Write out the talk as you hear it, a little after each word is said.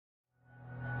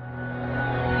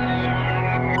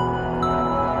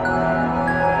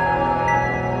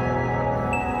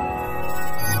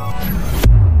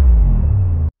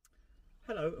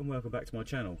welcome back to my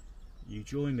channel. You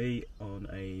join me on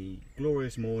a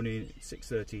glorious morning at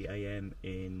 6:30 AM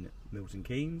in Milton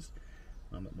Keynes.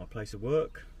 I'm at my place of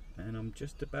work and I'm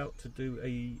just about to do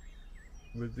a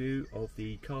review of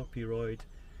the Carpuride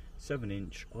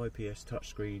 7-inch IPS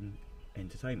touchscreen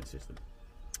entertainment system.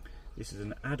 This is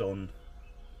an add-on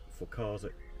for cars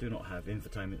that do not have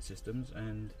infotainment systems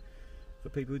and for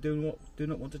people who do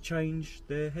not want to change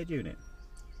their head unit.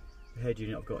 The head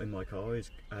unit I've got in my car is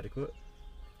adequate,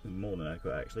 more than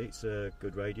adequate actually. It's a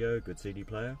good radio, good CD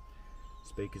player,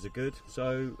 speakers are good,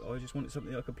 so I just wanted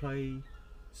something I could play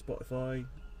Spotify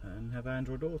and have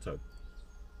Android Auto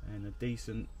and a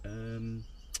decent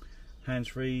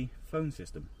hands-free phone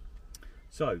system.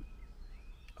 So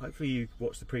hopefully you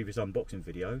watched the previous unboxing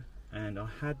video, and I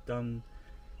had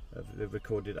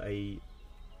recorded a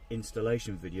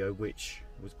installation video which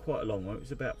was quite a long one. It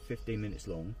was about 15 minutes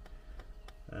long.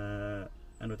 And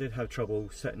I did have trouble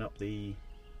setting up the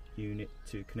unit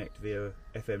to connect via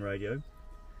FM radio,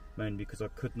 mainly because I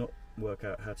could not work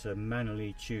out how to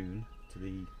manually tune to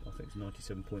the, I think it's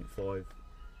 97.5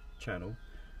 channel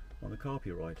on the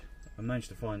Carpuride. I managed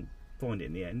to find it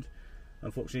in the end.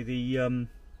 Unfortunately,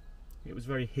 it was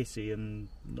very hissy and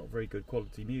not very good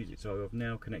quality music, so I've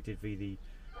now connected via the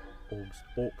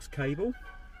aux cable,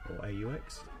 or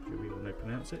AUX, however you want to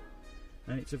pronounce it,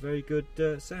 and it's a very good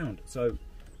sound. So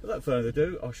without further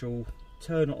ado, I shall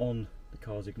turn on the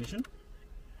car's ignition.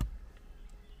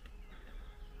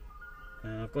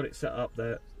 And I've got it set up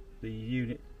that the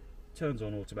unit turns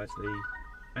on automatically,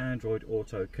 Android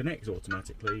Auto connects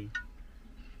automatically,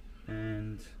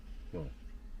 and well,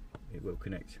 it will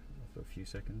connect after a few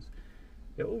seconds.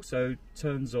 It also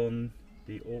turns on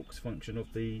the aux function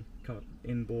of the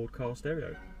inboard car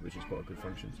stereo, which is quite a good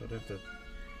function, so I don't have to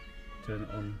turn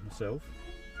it on myself.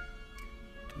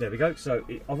 There we go. So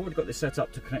I've already got this set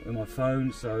up to connect with my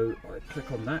phone, so I click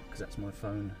on that because that's my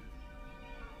phone.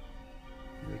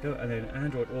 There we go, and then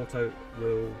Android Auto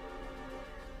will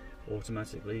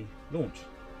automatically launch.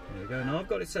 There we go. Now I've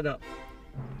got it set up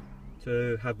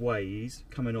to have Waze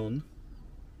coming on.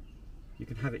 You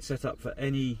can have it set up for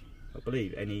any, I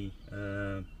believe, any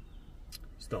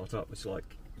startup. It's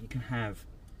like you can have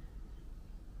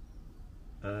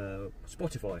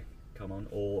Spotify come on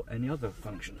or any other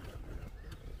function.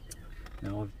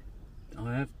 Now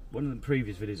I have one of the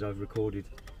previous videos I've recorded.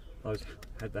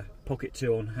 Had the Pocket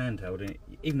 2 on handheld, and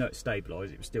even though it's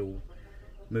stabilised, it was still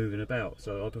moving about.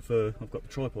 So I prefer. I've got the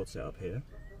tripod set up here.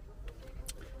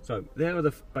 So there are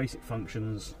the basic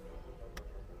functions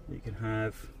that you can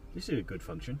have. This is a good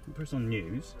function. You press on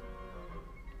news.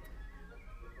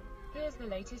 Here's the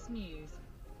latest news.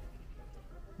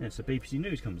 Yeah, so BBC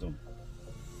News comes on.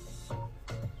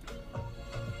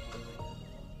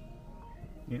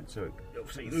 Yeah, so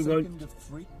obviously we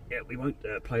won't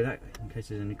play that in case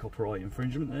there's any copyright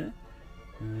infringement there.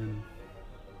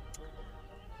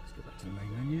 Let's go back to the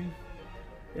main menu.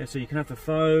 Yeah, so you can have the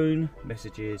phone,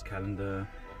 messages, calendar,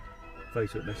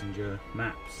 Facebook Messenger,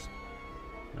 maps,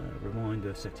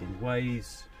 reminder, settings,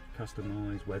 Waze,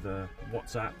 customise, weather,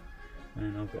 WhatsApp,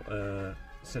 and I've got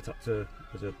set up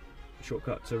as a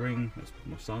shortcut to ring. That's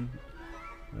my son.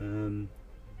 You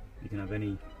can have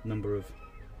any number of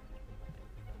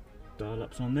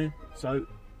dial-ups on there, so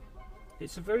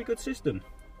it's a very good system.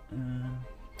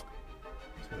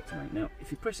 Let's go back to that. Now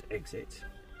if you press exit,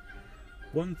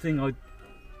 one thing I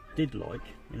did like,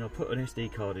 and I'll put an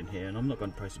SD card in here, and I'm not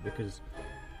going to press it because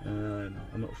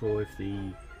I'm not sure if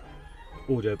the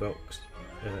audio box,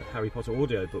 Harry Potter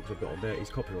audio books I've got on there is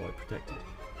copyright protected,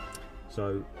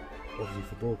 so obviously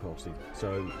for broadcasting,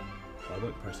 so I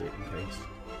won't press it in case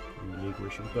any legal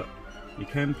issue. But you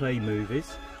can play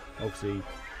movies. Obviously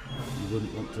you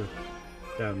wouldn't want to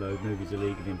download movies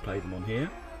illegally and play them on here,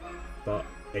 but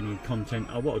any content,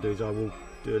 what I'll do is I will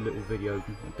do a little video,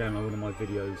 download one of my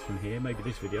videos from here, maybe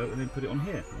this video, and then put it on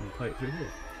here and play it through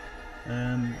here.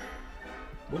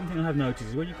 One thing I have noticed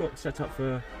is when you've got set up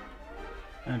for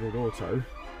Android Auto,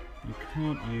 you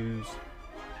can't use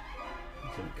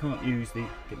the,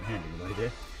 get my hand in the way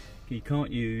there, you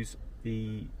can't use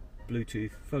the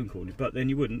Bluetooth phone calling, but then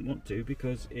you wouldn't want to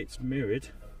because it's mirrored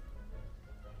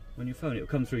on your phone. It'll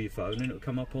come through your phone and it'll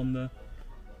come up on the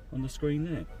screen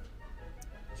there.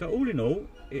 So all in all,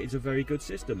 it is a very good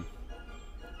system.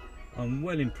 I'm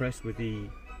well impressed with the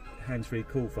hands-free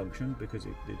call function because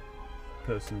the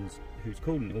person who's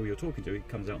calling or you're talking to, it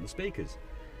comes out on the speakers,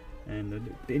 and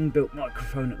the inbuilt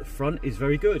microphone at the front is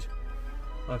very good.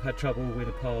 I've had trouble in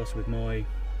the past with my,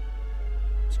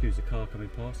 excuse the car coming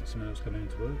past, it's someone else coming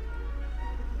into work.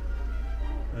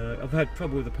 I've had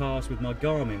trouble in the past with my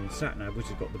Garmin sat nav, which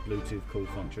has got the Bluetooth call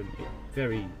function.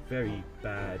 Very, very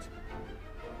bad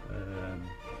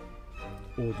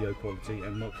audio quality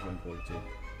and microphone quality.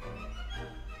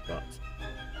 But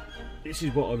this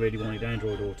is what I really wanted,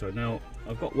 Android Auto. Now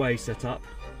I've got Waze set up,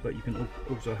 but you can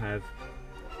also have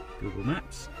Google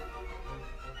Maps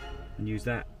and use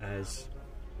that as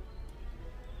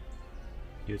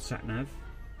your sat nav,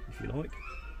 if you like.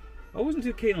 I wasn't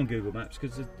too keen on Google Maps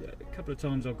because a couple of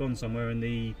times I've gone somewhere and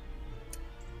the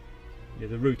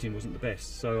routing wasn't the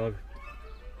best. So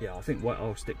I think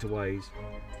I'll stick to Waze,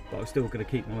 but I'm still going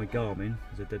to keep my Garmin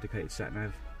as a dedicated sat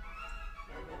nav.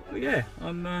 But yeah,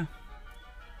 I'm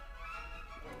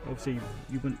obviously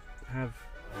you wouldn't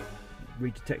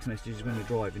read your text messages when you're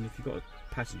driving. If you've got a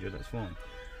passenger, that's fine.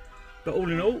 But all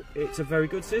in all, it's a very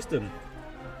good system.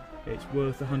 It's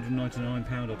worth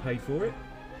 £199 I paid for it,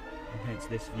 and hence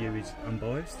this view is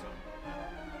unbiased.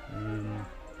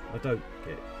 I don't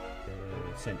get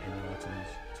sent any items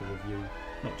to review,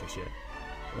 not just yet.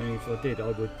 I mean, if I did, there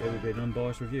would be an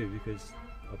unbiased review, because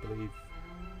I don't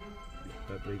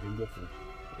believe in waffle,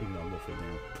 even though I'm waffling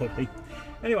now, probably.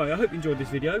 Anyway, I hope you enjoyed this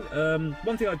video.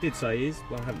 One thing I did say is,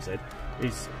 well, I haven't said,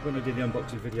 is when I did the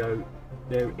unboxing video,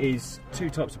 there is two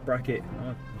types of bracket.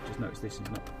 I just noticed this is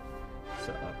not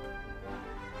set up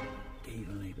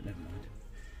evenly, but never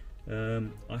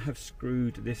mind. I have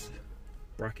screwed this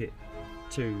bracket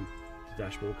to the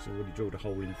dashboard because I already drilled a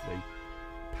hole in for the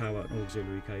power and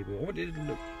auxiliary cable. I wanted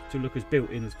it to look as built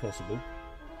in as possible.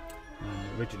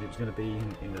 Originally it was going to be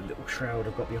in the little shroud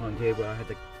I've got behind here where I had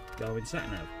the Garmin sat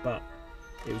nav, but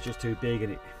it was just too big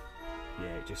and it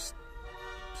just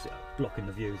blocking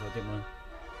the views. I didn't want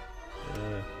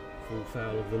to fall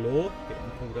foul of the law,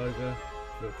 getting pulled over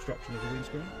for obstruction of the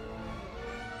windscreen.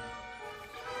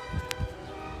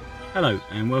 Hello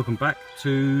and welcome back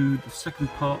to the second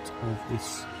part of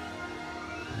this.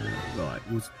 Right,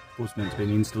 was meant to be an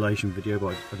installation video,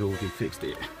 but I'd already fixed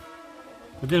it.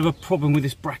 I did have a problem with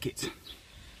this bracket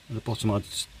at the bottom. I'd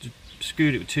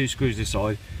screwed it with two screws this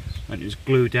side and it was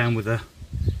glued down with a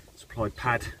supplied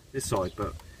pad this side,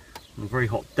 but on a very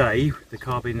hot day, the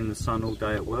car being in the sun all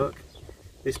day at work,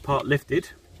 this part lifted,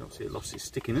 obviously it lost its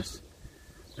stickiness.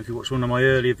 If you watch one of my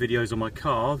earlier videos on my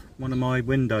car, one of my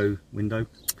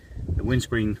the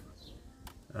windscreen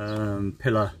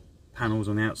pillar panels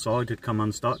on the outside had come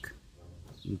unstuck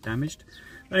and damaged.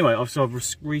 Anyway, I've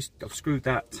screwed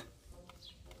that,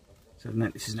 so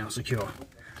that this is now secure.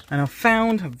 And I've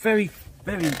found a very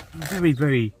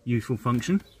useful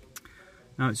function.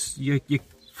 Now it's your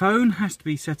phone has to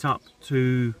be set up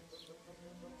to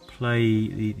play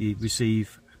the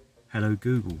receive Hello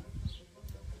Google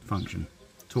function,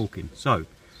 talking. So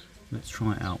let's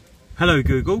try it out. Hello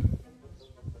Google.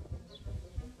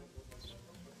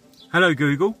 Hello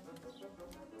Google.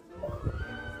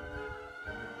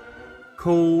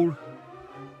 Call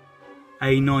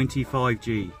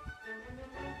A95G.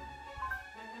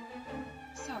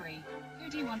 Sorry, who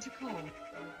do you want to call?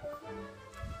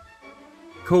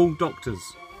 Call doctors.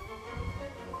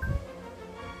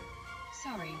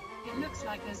 Sorry, it looks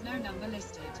like there's no number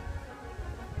listed.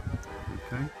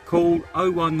 Okay. Call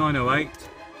 01908.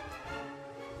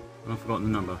 I've forgotten the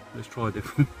number. Let's try a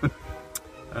different one.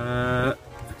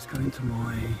 Let's go into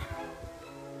my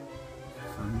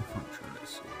phone function.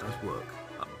 Let's see, it does work.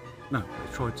 Oh, no,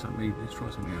 let's try something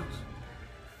else.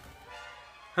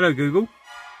 Hello Google.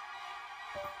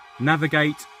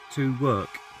 Navigate to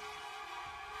work.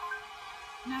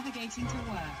 Navigating to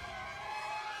work.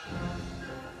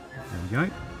 There we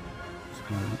go. Just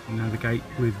going to navigate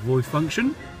with voice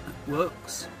function. That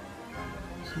works.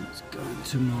 So let's go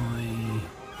to my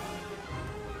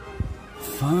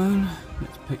phone.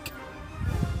 Let's pick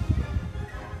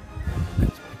a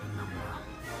number.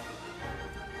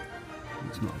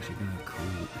 It's not actually going to call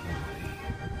anybody.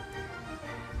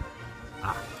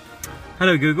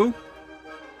 Hello Google.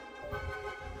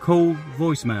 Call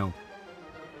voicemail.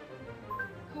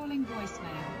 Calling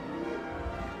voicemail.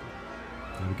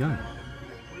 There we go.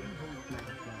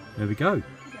 There we go.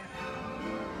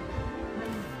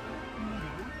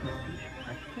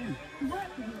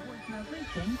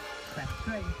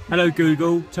 Hello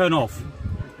Google, turn off.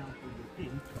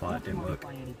 Oh, that didn't work.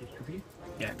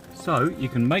 Yeah. So you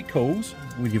can make calls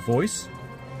with your voice.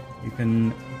 You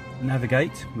can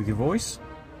navigate with your voice.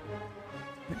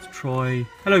 Let's try.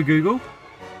 Hello Google.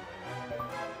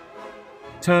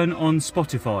 Turn on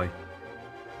Spotify.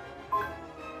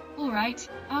 Alright,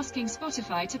 asking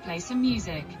Spotify to play some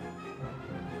music.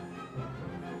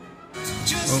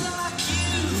 Oh.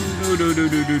 No.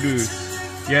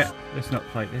 Yeah, let's not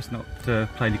play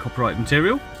any copyright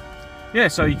material. Yeah,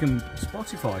 so you can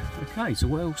Spotify. Okay, so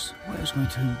what else going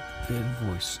to be the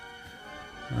voice?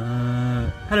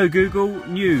 Hello Google,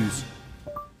 news.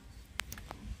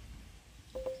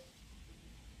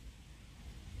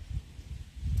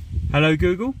 Hello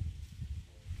Google.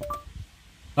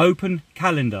 Open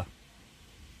calendar.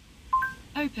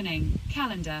 Opening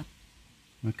calendar.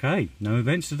 Okay, no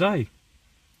events today.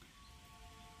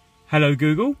 Hello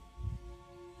Google.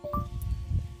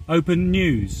 Open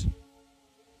news.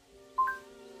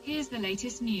 Here's the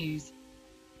latest news.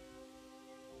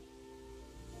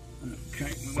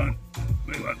 Okay,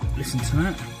 we won't listen to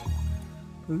that.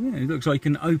 But yeah, it looks like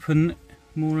you can open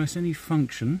more or less any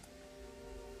function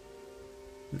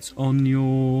that's on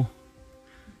your...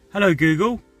 Hello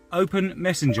Google, open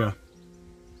Messenger.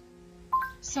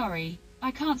 Sorry,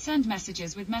 I can't send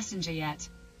messages with Messenger yet.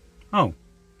 Oh.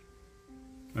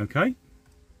 Okay.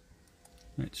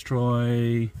 Let's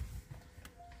try...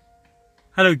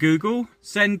 Hello Google,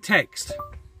 send text.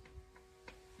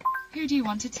 Who do you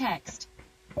want to text?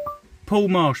 Paul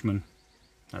Marshman.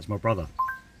 That's my brother.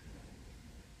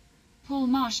 Paul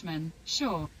Marshman,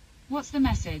 sure. What's the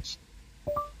message?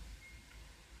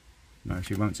 No,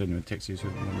 she won't send him a text. She'll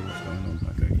wonder what's going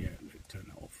on. Okay, yeah, turn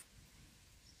that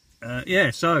off. Yeah,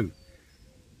 so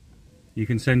you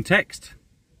can send text,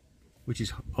 which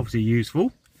is obviously useful.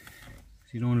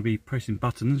 So you don't want to be pressing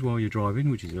buttons while you're driving,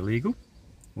 which is illegal,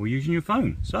 or using your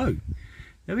phone. So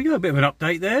there we go, a bit of an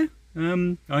update there. I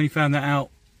only found that out.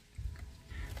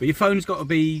 But your phone's got to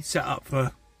be set up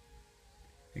for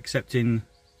accepting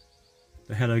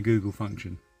the Hello Google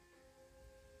function.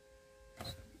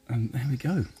 And there we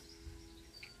go.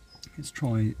 Let's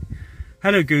try.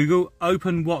 Hello Google,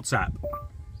 open WhatsApp.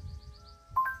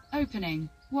 Opening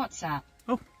WhatsApp.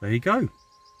 Oh, there you go.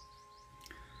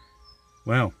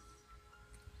 Well,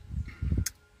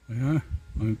 I'm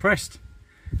impressed.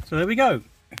 So there we go.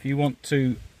 If you want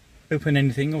to open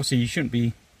anything, obviously you shouldn't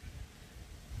be,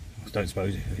 I don't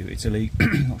suppose it's illegal.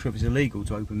 Not sure if it's illegal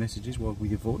to open messages while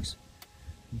with your voice.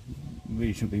 You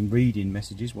really shouldn't be reading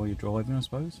messages while you're driving, I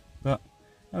suppose. But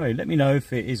anyway, let me know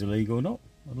if it is illegal or not.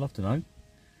 I'd love to know.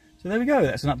 So there we go.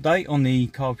 That's an update on the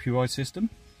Carpuride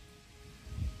system.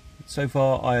 So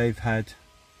far, I've had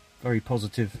very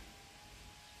positive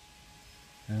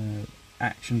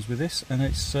actions with this, and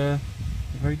it's a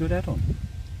very good add-on.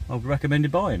 I would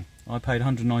recommend buying. I paid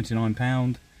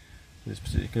 £199 for this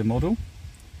particular model,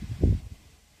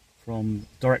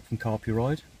 direct from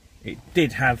Carpuride. It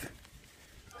did have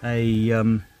a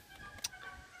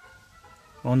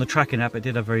on the tracking app. It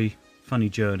did a very funny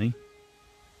journey.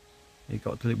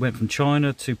 It went from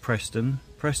China to Preston,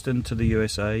 Preston to the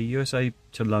USA, USA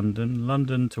to London,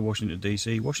 London to Washington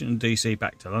DC, Washington DC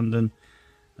back to London,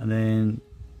 and then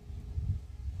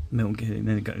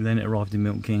then it arrived in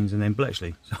Milton Keynes and then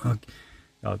Bletchley.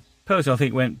 So personally, I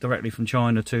think it went directly from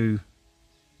China to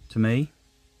me,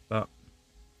 but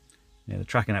yeah, the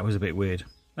tracking app was a bit weird.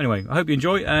 Anyway, I hope you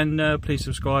enjoy, and please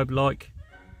subscribe, like,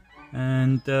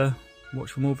 and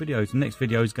watch for more videos. The next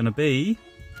video is going to be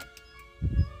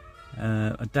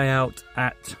a day out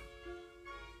at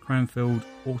Cranfield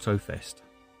Auto Fest,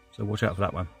 so watch out for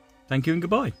that one. Thank you and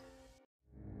goodbye.